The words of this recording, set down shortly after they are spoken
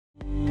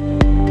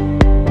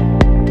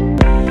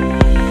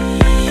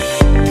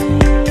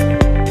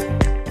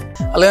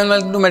Hello and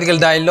welcome to Medical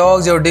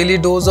Dialogues, your daily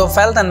dose of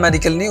health and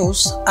medical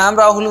news. I am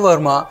Rahul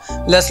Verma.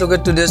 Let's look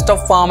at today's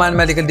top pharma and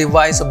medical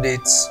device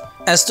updates.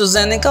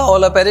 AstraZeneca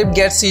Olaparib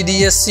gets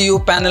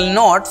CDSCO panel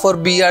nod for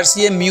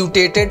BRCA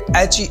Mutated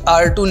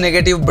HER2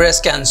 negative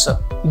breast cancer.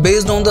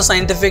 Based on the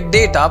scientific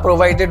data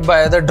provided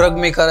by the drug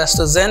maker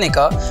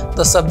AstraZeneca,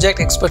 the subject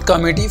expert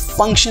committee,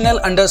 functional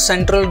under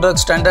Central Drug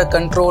Standard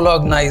Control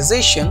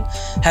Organization,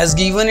 has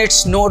given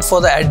its nod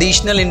for the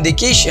additional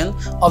indication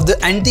of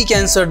the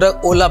anti-cancer drug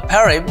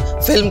Olaparib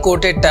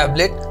film-coated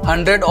tablet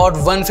 100 or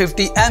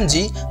 150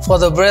 mg for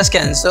the breast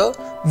cancer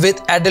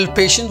with adult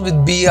patients with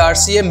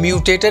BRCA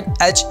mutated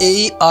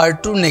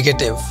HER2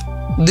 negative.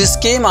 This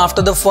came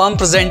after the firm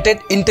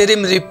presented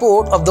interim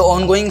report of the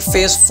ongoing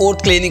phase 4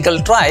 clinical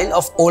trial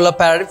of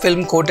Olaparib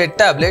film-coated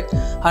tablet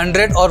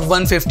 100 or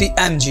 150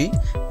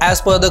 mg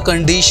as per the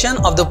condition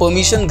of the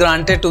permission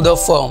granted to the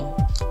firm.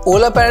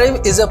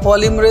 Olaparib is a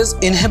polymerase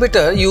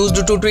inhibitor used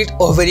to treat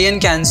ovarian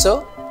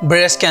cancer,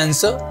 breast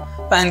cancer,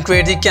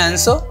 pancreatic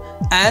cancer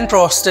and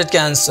prostate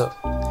cancer.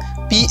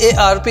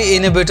 PARP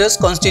inhibitors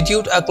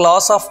constitute a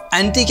class of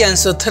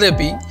anti-cancer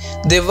therapy.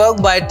 They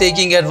work by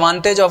taking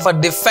advantage of a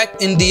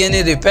defect in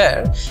DNA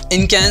repair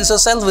in cancer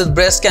cells with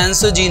breast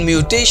cancer gene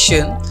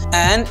mutation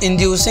and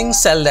inducing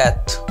cell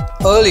death.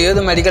 Earlier,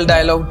 the Medical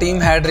Dialogue team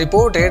had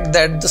reported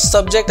that the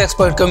subject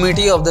expert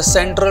committee of the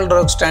Central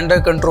Drug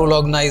Standard Control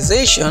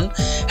Organization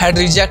had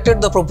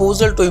rejected the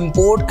proposal to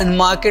import and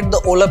market the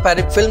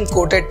Olaparib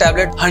film-coated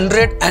tablet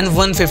 100 and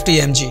 150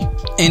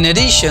 mg. In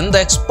addition, the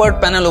expert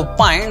panel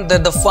opined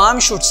that the firm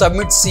should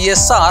submit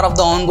CSR of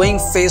the ongoing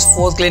phase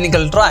 4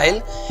 clinical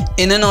trial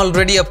in an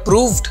already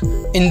approved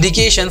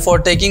indication for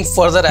taking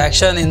further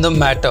action in the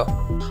matter.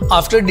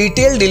 After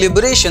detailed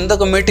deliberation, the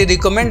committee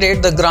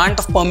recommended the grant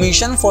of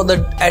permission for the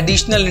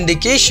additional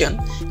indication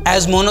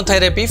as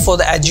monotherapy for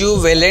the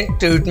adjuvant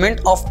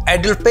treatment of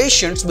adult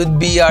patients with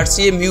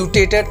BRCA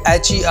mutated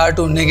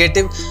HER2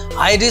 negative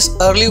high-risk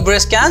early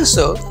breast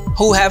cancer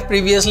who have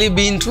previously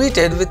been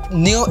treated with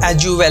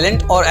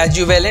neoadjuvant or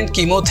adjuvant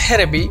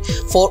chemotherapy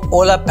for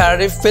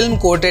Olaparib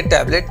film-coated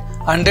tablet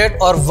 100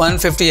 or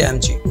 150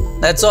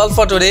 mg. That's all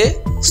for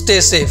today. Stay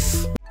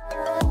safe.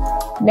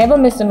 Never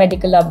miss a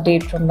medical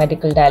update from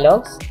Medical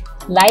Dialogues.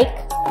 Like,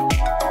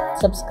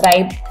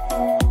 subscribe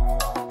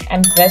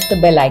and press the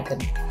bell icon.